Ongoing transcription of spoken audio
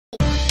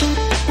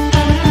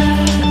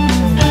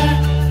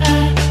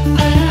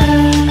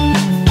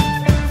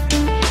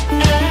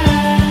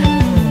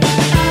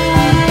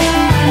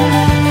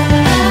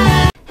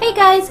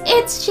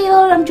it's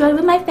Shaylo and I'm joined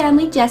with my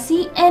family,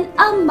 Jesse and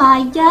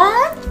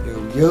Amaya.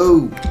 Yo,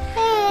 yo.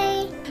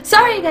 Hey.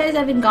 Sorry you guys,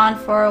 I've been gone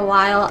for a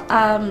while.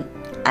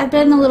 I've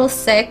been a little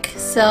sick,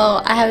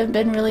 so I haven't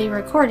been really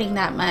recording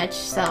that much,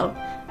 so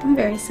I'm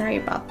very sorry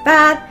about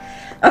that.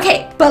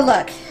 Okay, but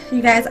look,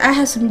 you guys, I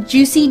have some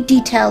juicy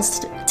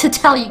details to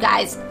tell you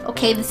guys.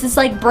 Okay, this is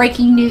like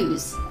breaking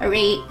news,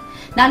 alright?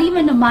 Not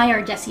even Amaya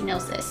or Jesse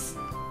knows this.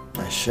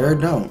 I sure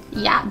don't.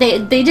 Yeah,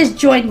 they just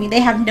joined me.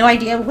 They have no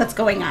idea what's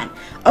going on.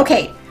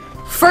 Okay,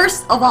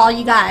 first of all,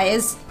 you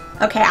guys,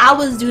 okay, I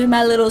was doing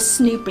my little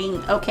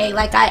snooping, okay,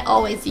 like I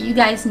always do. You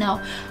guys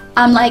know.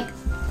 I'm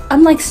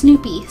like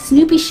Snoopy.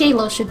 Snoopy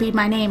Shaylo should be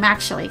my name,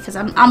 actually, because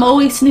I'm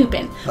always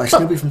snooping. Like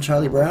Snoopy from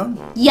Charlie Brown?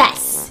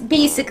 Yes,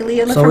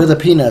 basically. So we're the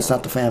Peanuts,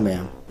 not the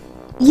FAMBAM.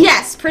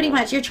 Yes, pretty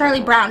much. You're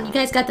Charlie Brown. You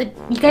guys got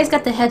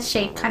the head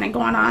shape kind of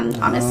going on,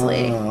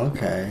 honestly. Oh,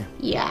 okay.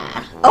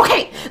 Yeah.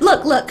 Okay,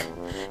 look.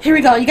 Here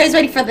we go. You guys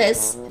ready for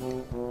this?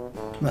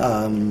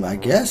 I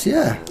guess,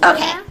 yeah.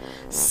 Okay.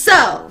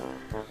 So,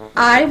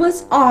 I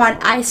was on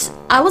ice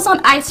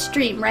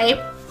stream, right?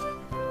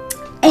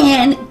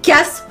 And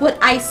guess what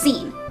I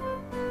seen?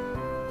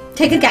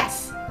 Take a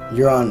guess.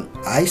 You're on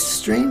ice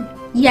stream?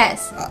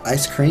 Yes.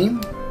 Ice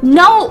cream?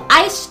 No,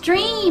 ice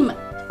stream.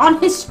 On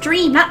his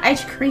stream, not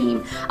ice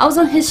cream. I was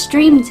on his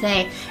stream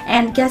today,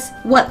 and guess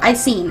what I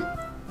seen?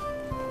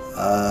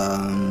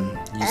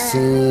 You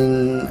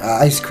seen an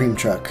ice cream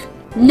truck?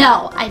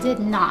 No, I did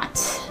not.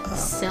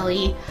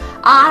 Silly.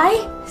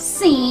 I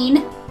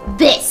seen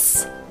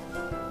this.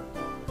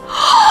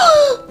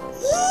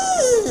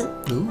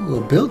 Ooh,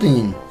 a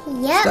building.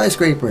 Yep.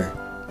 Skyscraper.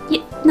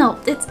 Yeah, no,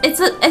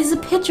 it's a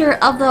picture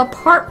of the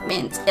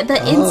apartment,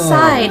 the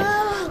inside.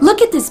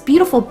 Look at this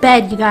beautiful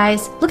bed, you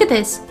guys. Look at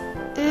this.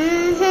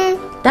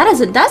 Mm-hmm.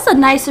 That's a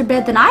nicer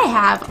bed than I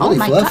have. Really oh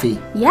my fluffy.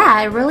 god.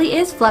 Yeah, it really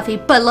is fluffy.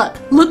 But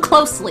look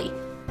closely.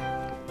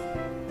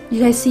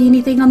 You guys see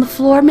anything on the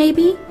floor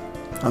maybe?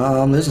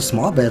 There's a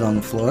small bed on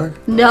the floor.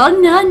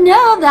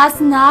 No,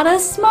 that's not a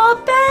small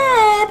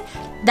bed.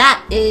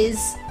 That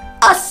is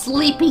a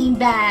sleeping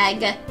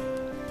bag.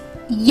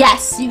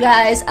 Yes, you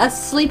guys, a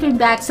sleeping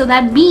bag. So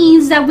that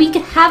means that we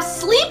can have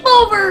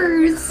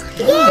sleepovers.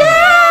 Yay!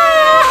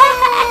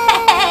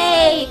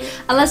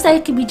 Unless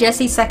that could be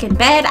Jesse's second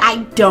bed, I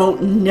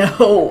don't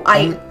know.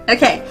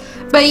 Okay,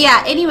 but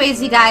yeah.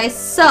 Anyways, you guys,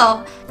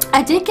 so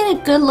I did get a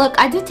good look.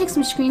 I did take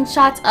some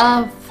screenshots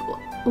of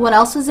what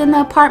else was in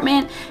the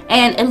apartment,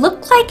 and it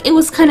looked like it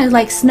was kind of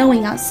like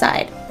snowing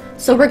outside.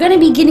 So we're gonna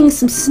be getting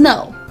some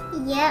snow.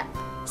 Yep.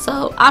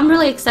 So I'm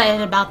really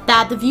excited about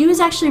that. The view is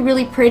actually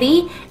really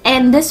pretty,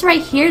 and this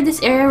right here,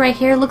 this area right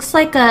here, looks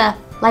like a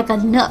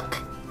nook.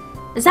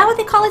 Is that what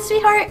they call it,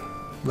 sweetheart?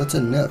 What's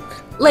a nook?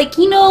 Like,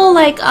 you know,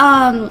 like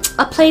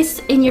a place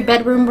in your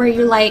bedroom where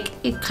you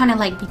kind of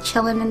like be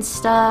chilling and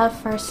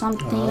stuff or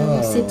something.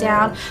 You sit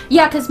down.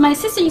 Yeah, because my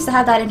sister used to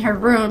have that in her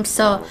room,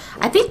 so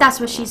I think that's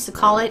what she used to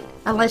call it,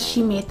 unless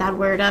she made that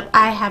word up.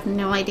 I have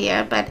no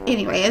idea, but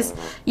anyways,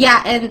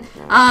 yeah. And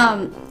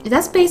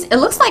that's it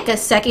looks like a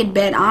second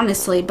bed,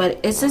 honestly, but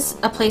it's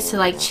just a place to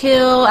like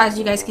chill. As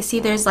you guys can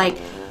see, there's like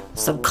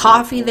some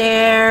coffee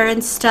there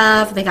and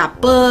stuff. They got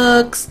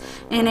books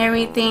and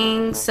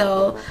everything,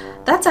 so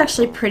that's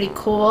actually pretty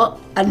cool.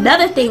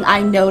 Another thing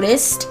I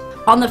noticed,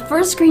 on the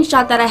first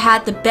screenshot that I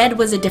had, the bed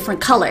was a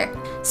different color.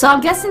 So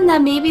I'm guessing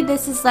that maybe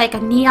this is like a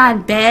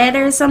neon bed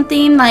or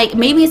something. Like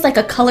maybe it's like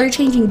a color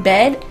changing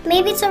bed.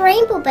 Maybe it's a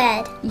rainbow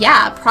bed.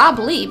 Yeah,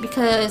 probably,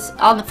 because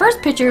on the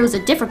first picture it was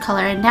a different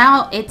color and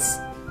now it's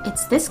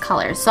this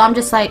color. So I'm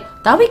just like,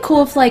 that would be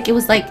cool if like it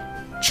was like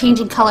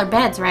changing color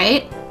beds,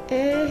 right?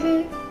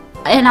 Mm-hmm.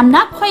 And I'm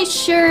not quite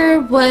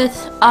sure what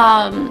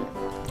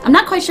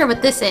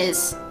this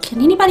is. Can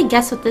anybody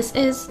guess what this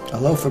is? A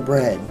loaf of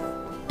bread.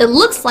 It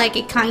looks like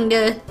it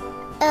kinda.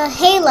 A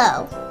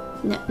halo.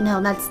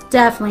 No, that's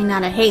definitely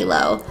not a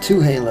halo.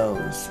 2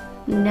 halos.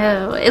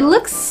 No, it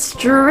looks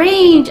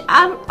strange.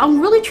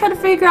 I'm really trying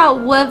to figure out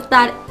what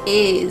that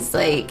is.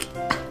 Like,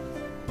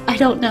 I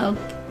don't know.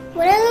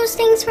 What are those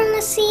things from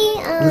the sea?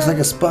 Looks like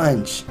a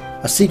sponge.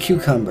 A sea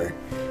cucumber.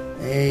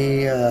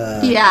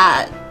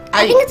 Yeah.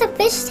 I think it's a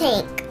fish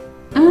tank.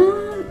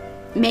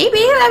 Maybe.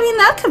 I mean,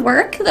 that could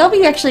work. That would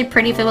be actually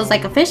pretty if it was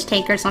like a fish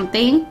tank or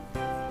something.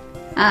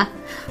 I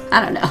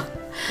don't know.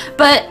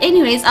 But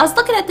anyways, I was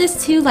looking at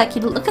this too. Like,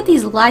 you look at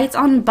these lights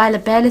on by the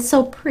bed. It's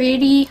so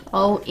pretty.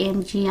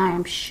 OMG, I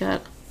am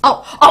shook.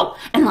 Oh,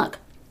 and look.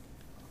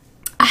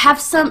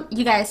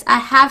 You guys, I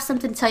have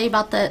something to tell you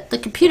about the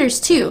computers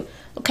too.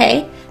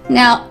 Okay?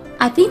 Now,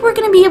 I think we're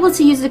going to be able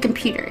to use the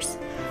computers.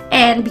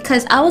 And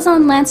because I was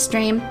on Lance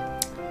stream,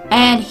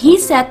 and he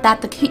said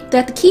that the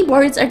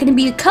keyboards are going to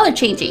be color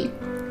changing.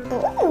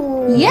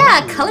 Ooh.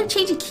 Yeah, color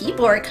changing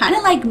keyboard, kind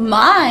of like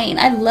mine.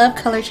 I love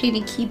color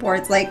changing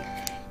keyboards. Like,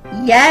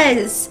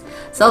 yes.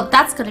 So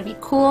that's going to be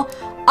cool.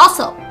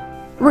 Also,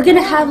 we're going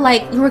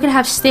to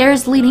have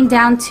stairs leading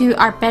down to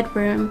our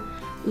bedroom.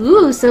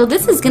 Ooh, so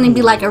this is going to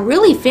be like a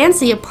really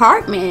fancy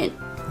apartment.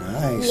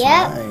 Nice,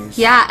 Yep. nice.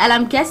 Yeah, and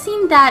I'm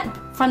guessing that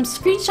from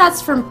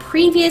screenshots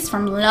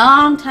from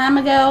long time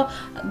ago,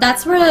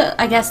 that's where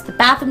I guess the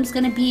bathroom's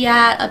gonna be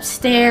at,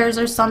 upstairs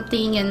or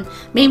something, and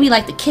maybe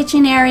like the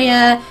kitchen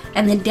area,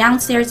 and then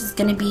downstairs is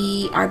gonna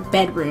be our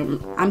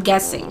bedroom. I'm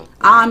guessing.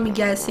 I'm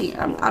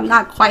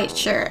not quite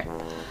sure.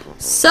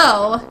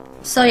 So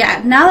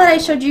yeah, now that I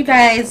showed you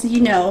guys,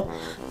 you know,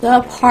 the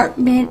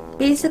apartment,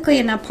 basically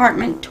an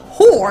apartment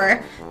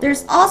tour, he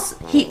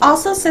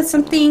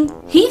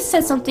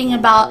said something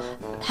about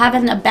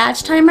having a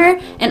badge timer,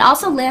 and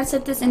also Lance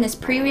said this in his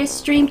previous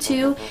stream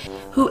too.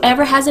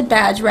 Whoever has a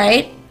badge,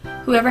 right?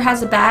 Whoever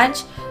has a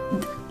badge,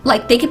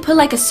 like they could put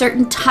like a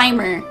certain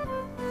timer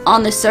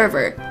on the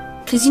server.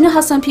 Cause you know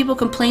how some people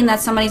complain that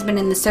somebody's been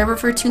in the server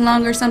for too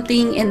long or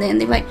something, and then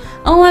they're like,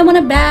 oh, I want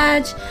a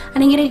badge. I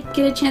didn't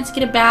get a chance to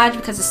get a badge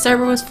because the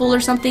server was full or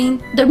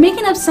something. They're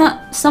making up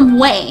some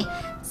way.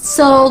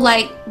 So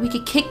like we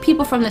could kick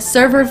people from the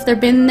server if they've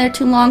been there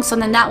too long, so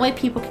then that way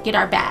people could get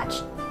our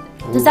badge.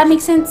 Ooh. Does that make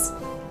sense?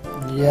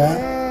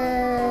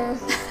 Yeah.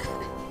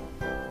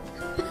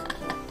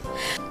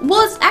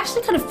 Well, it's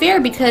actually kind of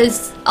fair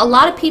because a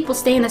lot of people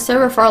stay in the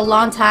server for a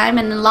long time,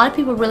 and a lot of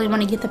people really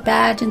want to get the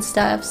badge and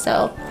stuff.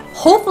 So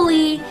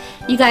hopefully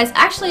you guys,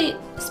 actually,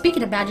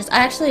 speaking of badges, I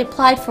actually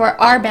applied for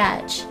our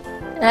badge.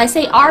 And I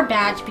say our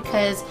badge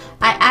because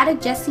I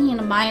added Jesse and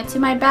Amaya to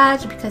my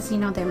badge because, you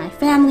know, they're my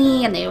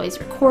family and they always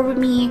record with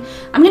me.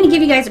 I'm going to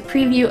give you guys a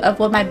preview of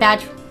what my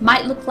badge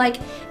might look like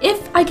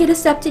if I get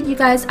accepted, you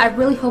guys. I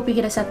really hope we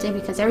get accepted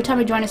because every time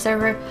I join a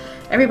server,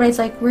 everybody's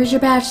like, where's your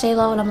badge,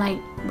 Shaylo? And I'm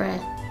like, bruh,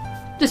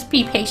 just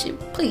be patient,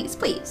 please,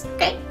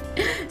 okay?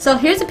 So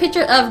here's a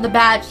picture of the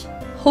badge.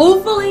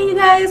 Hopefully, you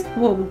guys,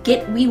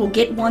 we will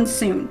get one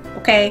soon,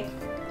 okay?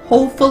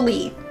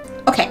 Hopefully.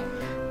 Okay,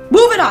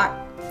 moving on.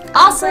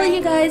 Also,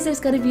 you guys,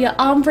 there's gonna be an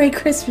ombre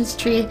Christmas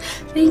tree.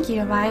 Thank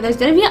you, Amaya. There's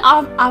gonna be an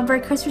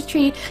ombre Christmas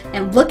tree,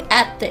 and look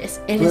at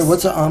this. Wait,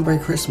 what's an ombre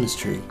Christmas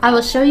tree? I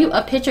will show you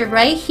a picture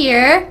right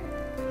here.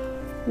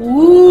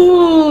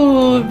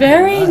 Ooh,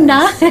 very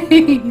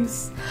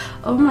nice.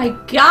 Oh my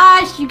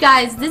gosh, you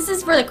guys, this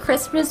is for the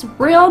Christmas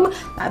realm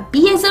that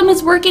BSM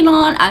is working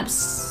on. I'm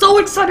so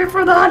excited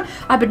for that.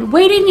 I've been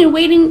waiting and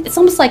waiting. It's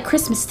almost like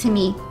Christmas to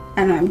me,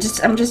 and I'm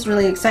just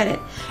really excited.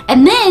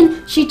 And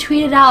then she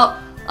tweeted out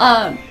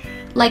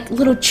like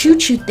little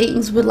choo-choo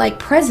things with like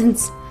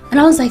presents, and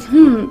I was like,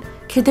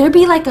 could there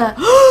be like a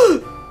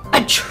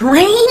a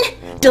train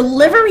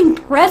delivering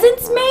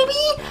presents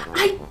maybe?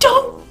 I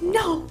don't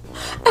know.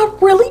 I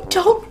really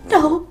don't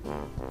know.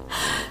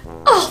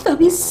 Oh, that'd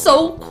be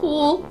so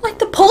cool. Like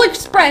the Polar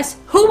Express.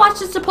 Who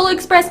watches the Polar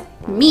Express?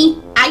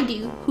 Me, I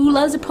do. Who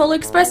loves the Polar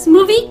Express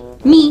movie?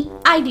 Me,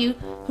 I do.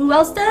 Who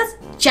else does?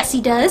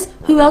 Jesse does.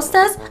 Who else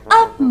does?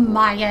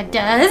 Amaya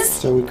does.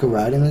 So we could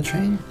ride in the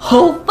train?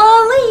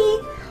 Hopefully,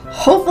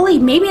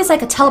 maybe it's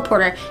like a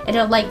teleporter, and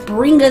it'll like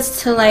bring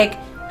us to like,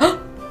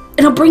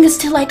 it'll bring us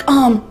to the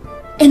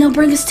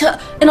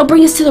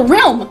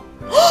realm.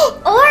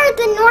 Or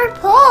the North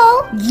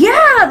Pole.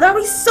 Yeah,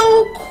 that'd be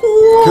so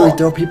cool. Can we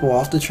throw people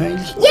off the train?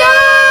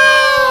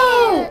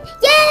 Yeah!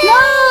 Yeah!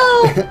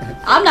 No!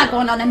 I'm not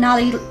going on a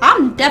naughty.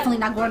 I'm definitely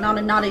not going on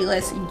a naughty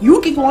list.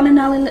 You can go on a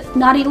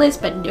naughty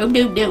list, but no.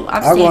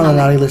 I'll go on a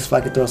naughty list if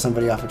I could throw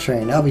somebody off a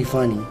train. That'll be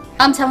funny.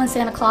 I'm telling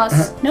Santa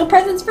Claus, no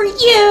presents for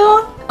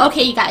you.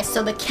 Okay, you guys,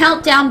 so the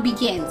countdown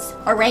begins.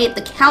 Alright,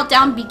 the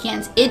countdown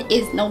begins. It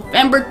is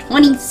November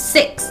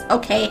 26th,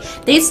 okay?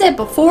 They said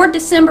before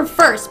December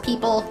 1st,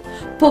 people.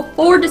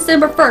 Before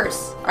December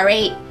 1st,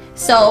 alright?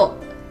 So,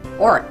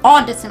 or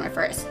on December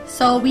 1st.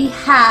 So we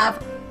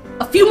have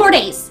a few more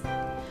days.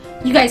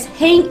 You guys,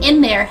 hang in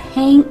there.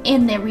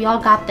 We all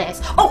got this.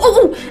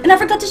 Oh, and I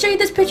forgot to show you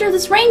this picture of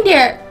this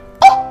reindeer.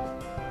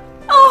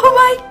 Oh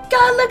my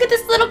god, look at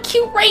this little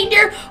cute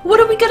reindeer. What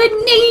are we gonna name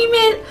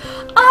it?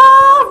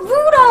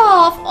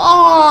 Rudolph.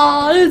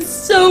 Oh, it's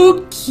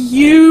so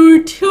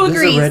cute. Who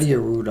agrees? There's already a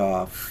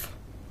Rudolph.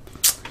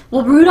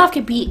 Well, Rudolph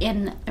could be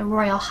in a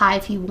Royal High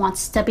if he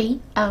wants to be.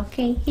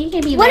 Okay, he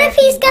can be. What if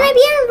he's gonna be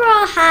in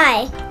Royal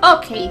High?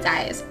 Okay, you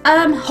guys.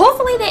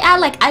 Hopefully they add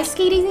like ice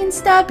skating and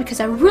stuff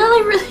because I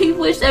really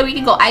wish that we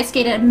could go ice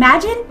skating.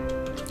 Imagine.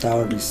 That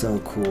would be so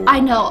cool. I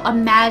know.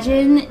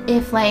 Imagine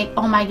if like,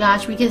 oh my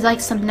gosh, we get like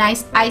some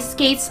nice ice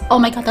skates. Oh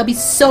my god, that'd be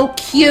so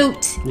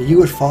cute. You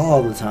would fall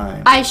all the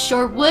time. I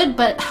sure would,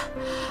 but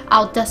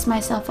I'll dust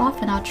myself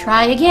off and I'll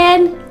try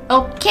again.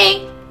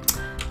 Okay.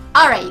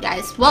 Alright, you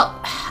guys. Well,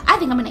 I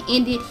think I'm going to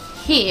end it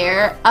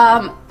here.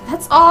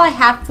 That's all I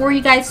have for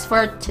you guys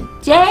for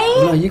today.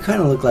 You know, you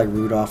kind of look like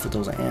Rudolph with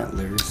those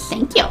antlers.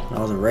 Thank you.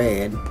 All the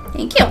red.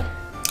 Thank you.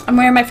 I'm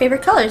wearing my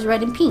favorite colors,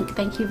 red and pink.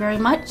 Thank you very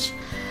much.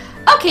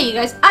 Okay, you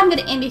guys, I'm going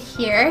to end it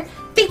here.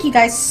 Thank you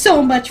guys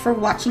so much for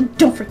watching.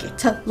 Don't forget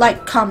to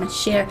like, comment,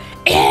 share,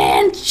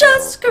 and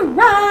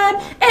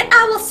subscribe. And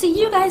I will see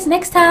you guys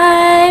next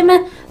time.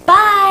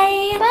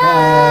 Bye.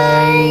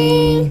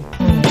 Bye.